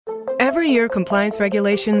Every year, compliance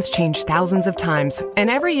regulations change thousands of times, and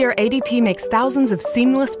every year ADP makes thousands of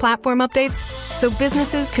seamless platform updates so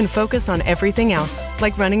businesses can focus on everything else,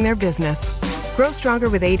 like running their business. Grow stronger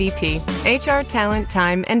with ADP, HR, talent,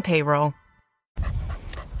 time, and payroll.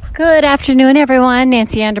 Good afternoon, everyone.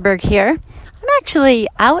 Nancy Anderberg here. I'm actually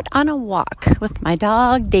out on a walk with my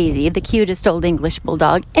dog, Daisy, the cutest old English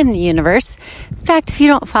bulldog in the universe. In fact, if you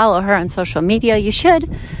don't follow her on social media, you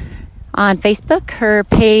should. On Facebook, her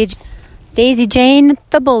page, Daisy Jane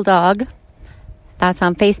the Bulldog. That's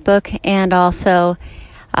on Facebook and also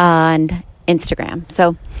on Instagram.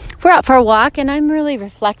 So we're out for a walk, and I'm really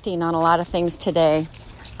reflecting on a lot of things today.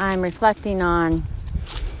 I'm reflecting on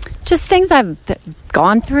just things I've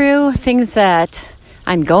gone through, things that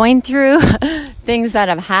I'm going through, things that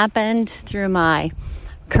have happened through my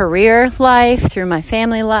career life, through my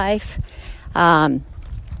family life,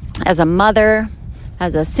 as a mother,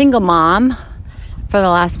 as a single mom for the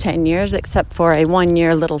last 10 years, except for a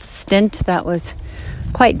 1-year little stint that was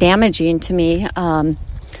quite damaging to me,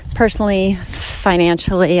 personally,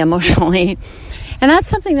 financially, emotionally. And that's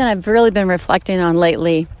something that I've really been reflecting on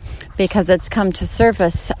lately because it's come to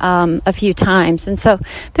surface a few times. And so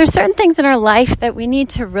there's certain things in our life that we need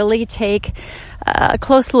to really take a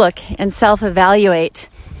close look and self-evaluate.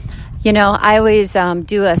 You know, I always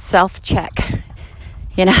do a self-check.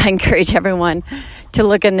 You know, I encourage everyone to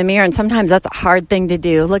look in the mirror, and sometimes that's a hard thing to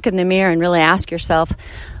do. Look in the mirror and really ask yourself,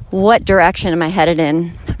 what direction am I headed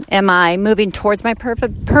in? Am I moving towards my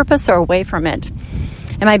purpose or away from it?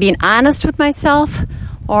 Am I being honest with myself,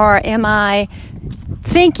 or am I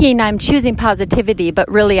thinking I'm choosing positivity, but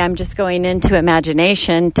really I'm just going into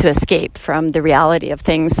imagination to escape from the reality of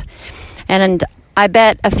things? And I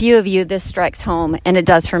bet a few of you this strikes home, and it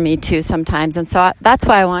does for me too sometimes. And so that's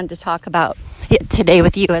why I wanted to talk about it today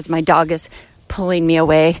with you, as my dog is pulling me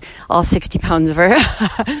away, all 60 pounds of her.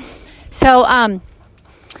 So,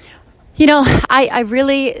 you know, I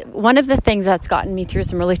really, one of the things that's gotten me through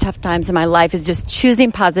some really tough times in my life is just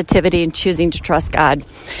choosing positivity and choosing to trust God.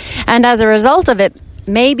 And as a result of it,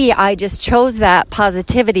 maybe I just chose that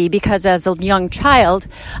positivity because as a young child,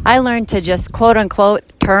 I learned to just quote unquote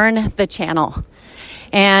turn the channel.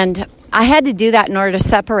 And I had to do that in order to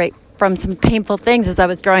separate from some painful things as I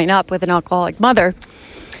was growing up with an alcoholic mother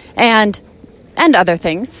and other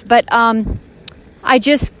things. But I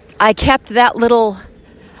kept that little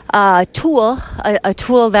tool, a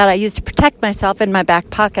tool that I used to protect myself, in my back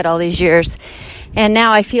pocket all these years. And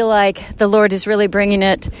now I feel like the Lord is really bringing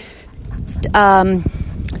it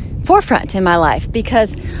forefront in my life,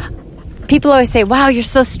 because people always say, wow, you're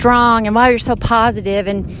so strong, and wow, you're so positive.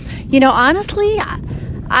 And, you know, honestly,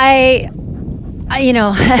 I you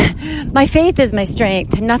know, my faith is my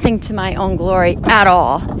strength, nothing to my own glory at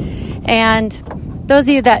all. And those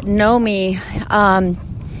of you that know me,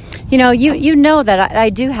 you know, you know that I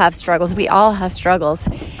do have struggles. We all have struggles.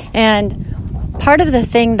 And part of the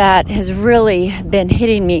thing that has really been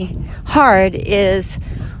hitting me hard is,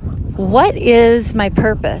 what is my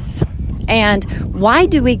purpose? And why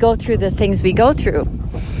do we go through the things we go through?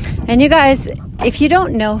 And you guys, if you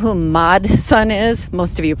don't know who Mod Sun is,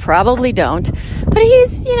 most of you probably don't, but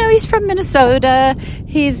he's from Minnesota.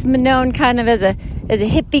 He's known kind of as a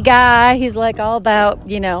hippie guy. He's like all about,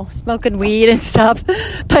 you know, smoking weed and stuff,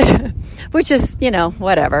 but which is, you know,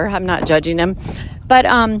 whatever. I'm not judging him. But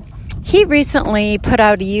he recently put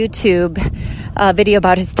out a YouTube video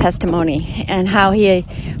about his testimony and how he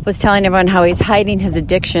was telling everyone how he's hiding his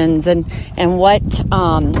addictions and what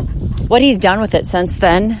he's done with it since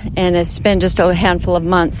then. And it's been just a handful of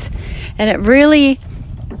months. And it really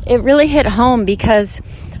hit home, because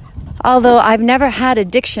although I've never had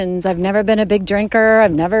addictions, I've never been a big drinker,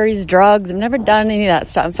 I've never used drugs, I've never done any of that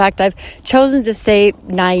stuff. In fact, I've chosen to stay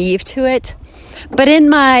naive to it. But in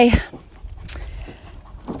my,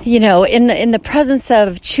 you know, in the presence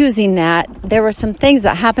of choosing that, there were some things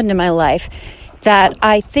that happened in my life that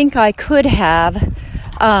I think I could have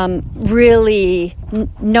really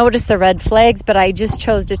noticed the red flags, but I just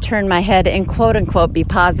chose to turn my head and quote unquote be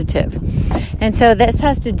positive. And so this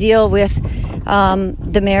has to deal with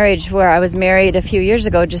the marriage, where I was married a few years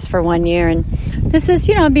ago just for 1 year. And this is,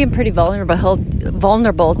 you know, I'm being pretty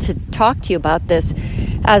vulnerable to talk to you about this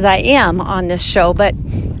as I am on this show. But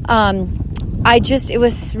it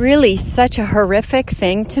was really such a horrific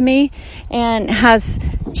thing to me, and has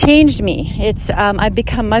changed me. I've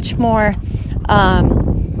become much more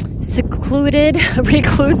secluded,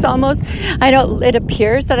 recluse almost. It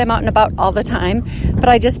appears that I'm out and about all the time, but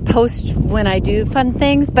I just post when I do fun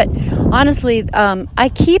things. But honestly,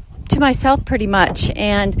 I keep to myself pretty much.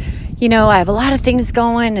 And, I have a lot of things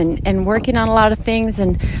going and working on a lot of things,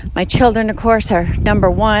 and my children, of course, are number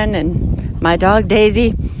one, and my dog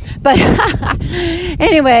Daisy. But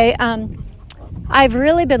anyway, I've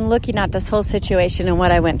really been looking at this whole situation and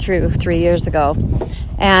what I went through 3 years ago.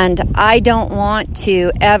 And I don't want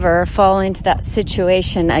to ever fall into that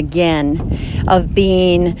situation again of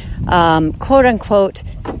being, quote unquote,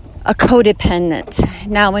 a codependent.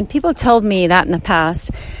 Now, when people told me that in the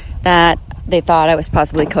past, that they thought I was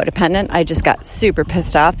possibly codependent, I just got super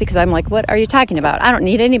pissed off because I'm like, what are you talking about? I don't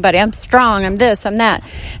need anybody. I'm strong. I'm this, I'm that.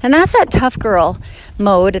 And that's that tough girl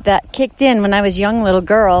mode that kicked in when I was a young little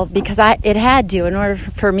girl, because it had to in order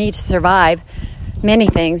for me to survive many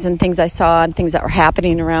things and things I saw and things that were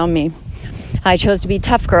happening around me. I chose to be a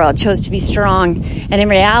tough girl. I chose to be strong. And in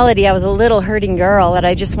reality, I was a little hurting girl that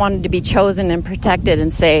I just wanted to be chosen and protected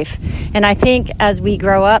and safe. And I think as we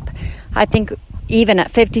grow up, I think even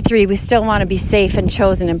at 53, we still want to be safe and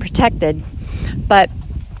chosen and protected. But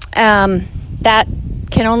that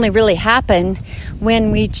can only really happen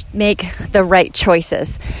when we make the right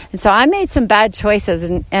choices. And so I made some bad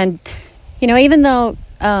choices. And even though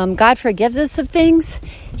God forgives us of things,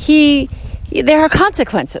 there are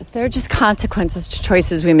consequences. There are just consequences to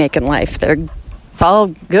choices we make in life. It's all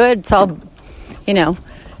good. It's all,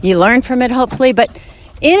 you learn from it, hopefully. But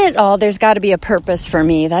in it all, there's got to be a purpose for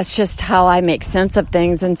me. That's just how I make sense of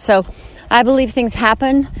things. And so I believe things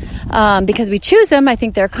happen because we choose them. I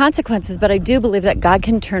think there are consequences, but I do believe that God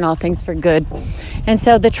can turn all things for good. And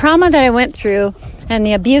so the trauma that I went through and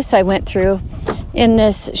the abuse I went through in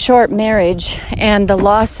this short marriage and the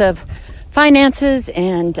loss of finances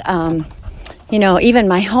and, even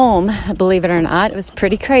my home, believe it or not, it was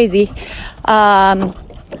pretty crazy.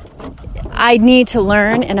 I need to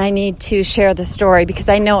learn and I need to share the story because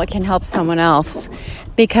I know it can help someone else.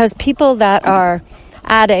 Because people that are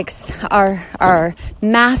addicts are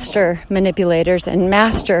master manipulators and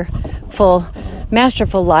masterful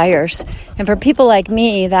liars. And for people like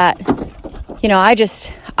me that, I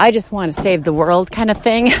just want to save the world kind of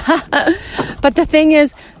thing. But the thing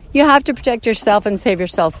is, you have to protect yourself and save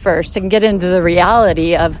yourself first and get into the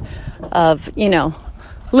reality of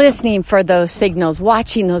listening for those signals,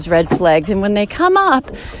 watching those red flags. And when they come up,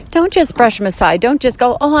 don't just brush them aside. Don't just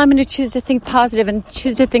go, I'm going to choose to think positive and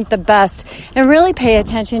choose to think the best. And really pay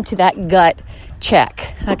attention to that gut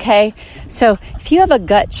check, okay? So if you have a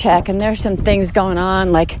gut check and there's some things going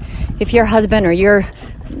on, like if your husband or your,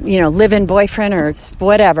 live-in boyfriend or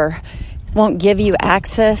whatever won't give you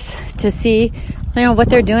access to see what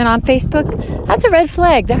they're doing on Facebook, that's a red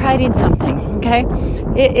flag. They're hiding something, okay?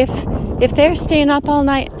 If they're staying up all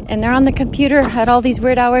night and they're on the computer at all these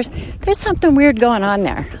weird hours, there's something weird going on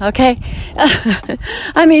there, okay?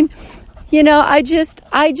 I mean, I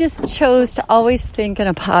just chose to always think in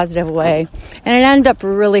a positive way, and it ended up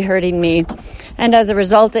really hurting me. And as a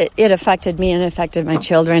result, it affected me and it affected my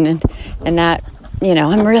children, and that,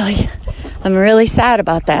 I'm really sad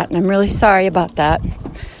about that, and I'm really sorry about that.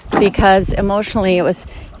 Because emotionally it was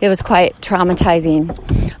quite traumatizing.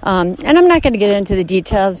 And I'm not going to get into the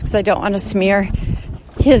details because I don't want to smear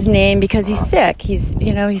his name because he's sick. He's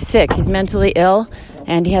sick. He's mentally ill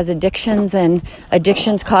and he has addictions, and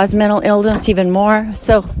addictions cause mental illness even more.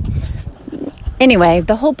 So anyway,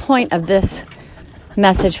 the whole point of this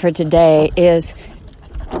message for today is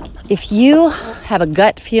if you have a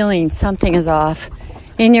gut feeling something is off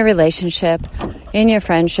in your relationship, in your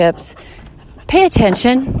friendships, pay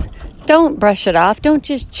attention. Don't brush it off. Don't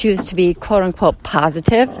just choose to be quote unquote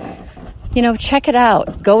positive. Check it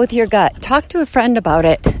out. Go with your gut. Talk to a friend about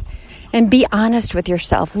it and be honest with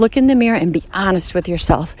yourself. Look in the mirror and be honest with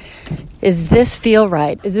yourself. Is this feel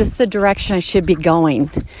right? Is this the direction I should be going?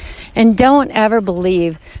 And don't ever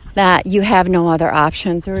believe that you have no other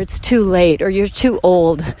options or it's too late or you're too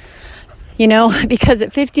old. Because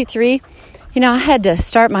at 53, I had to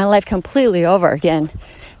start my life completely over again.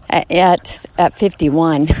 At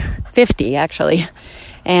 50 actually,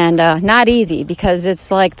 and not easy because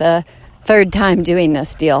it's like the third time doing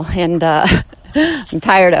this deal, and I'm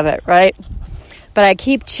tired of it, right? But I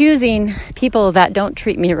keep choosing people that don't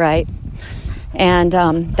treat me right and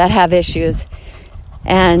that have issues,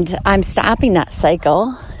 and I'm stopping that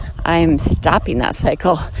cycle.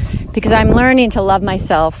 Because I'm learning to love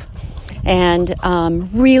myself and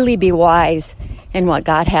really be wise in what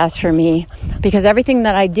God has for me, because everything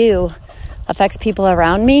that I do affects people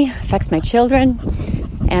around me, affects my children,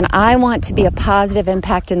 and I want to be a positive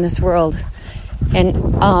impact in this world. And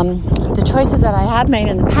the choices that I have made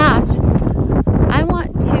in the past, I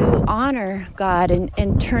want to honor God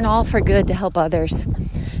and turn all for good to help others.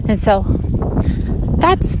 And so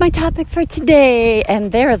that's my topic for today.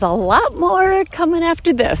 And there is a lot more coming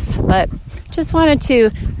after this. But just wanted to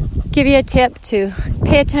give you a tip to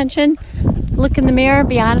pay attention, look in the mirror,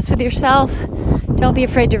 be honest with yourself. Don't be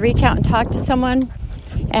afraid to reach out and talk to someone.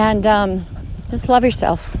 And just love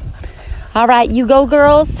yourself. All right, you go,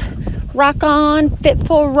 girls. Rock on, fit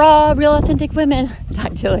for raw, real authentic women.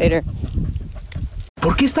 Talk to you later.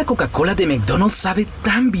 ¿Por qué esta Coca-Cola de McDonald's sabe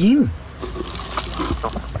tan bien?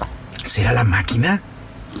 ¿Será la máquina?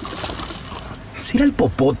 ¿Será el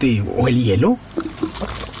popote o el hielo?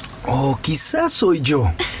 O quizás soy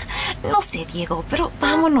yo. No sé, Diego, pero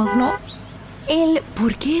vámonos, ¿no? El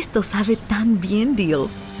 ¿por qué esto sabe tan bien deal?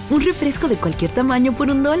 Un refresco de cualquier tamaño por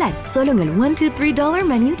 $1, solo en el $1, $2, $3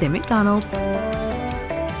 menu de McDonald's.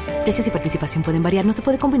 Precios y participación pueden variar, no se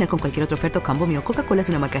puede combinar con cualquier otra oferta o combo mío. Coca-Cola es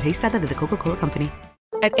una marca registrada de The Coca-Cola Company.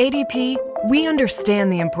 At ADP, we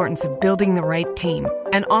understand the importance of building the right team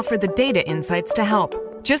and offer the data insights to help.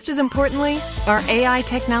 Just as importantly, our AI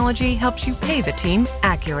technology helps you pay the team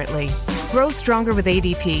accurately. Grow stronger with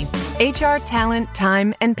ADP. HR, talent,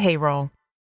 time, and payroll.